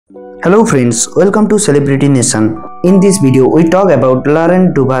Hello friends, welcome to Celebrity Nation. In this video, we talk about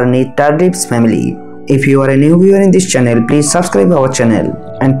Laurent Duvernay Tardif's family. If you are a new viewer in this channel, please subscribe our channel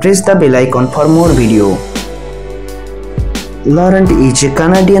and press the bell icon for more video. Laurent is a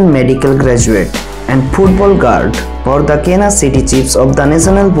Canadian medical graduate and football guard for the Kansas City Chiefs of the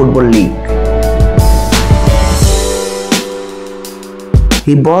National Football League.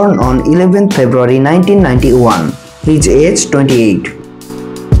 He born on 11th February 1991. His age 28.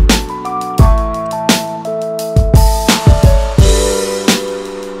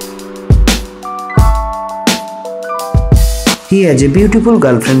 He has a beautiful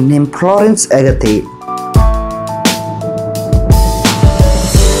girlfriend named Florence Agathe.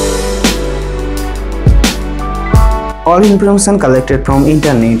 All information collected from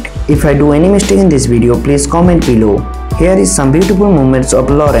internet. If I do any mistake in this video, please comment below. Here is some beautiful moments of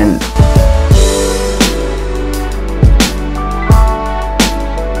Laurent.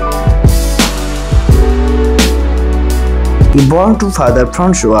 He born to father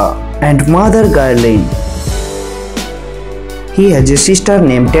François and mother Guylaine. He has a sister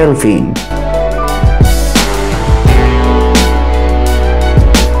named Delphine.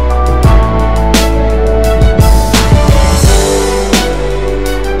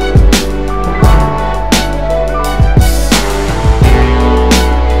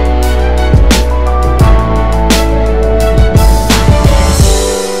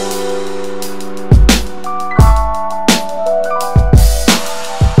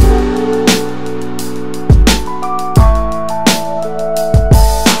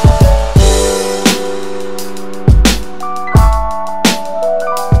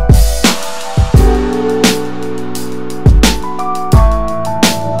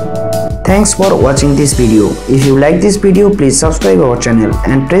 Thanks for watching this video. If you like this video, please subscribe our channel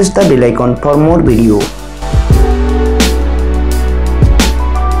and press the bell icon for more video.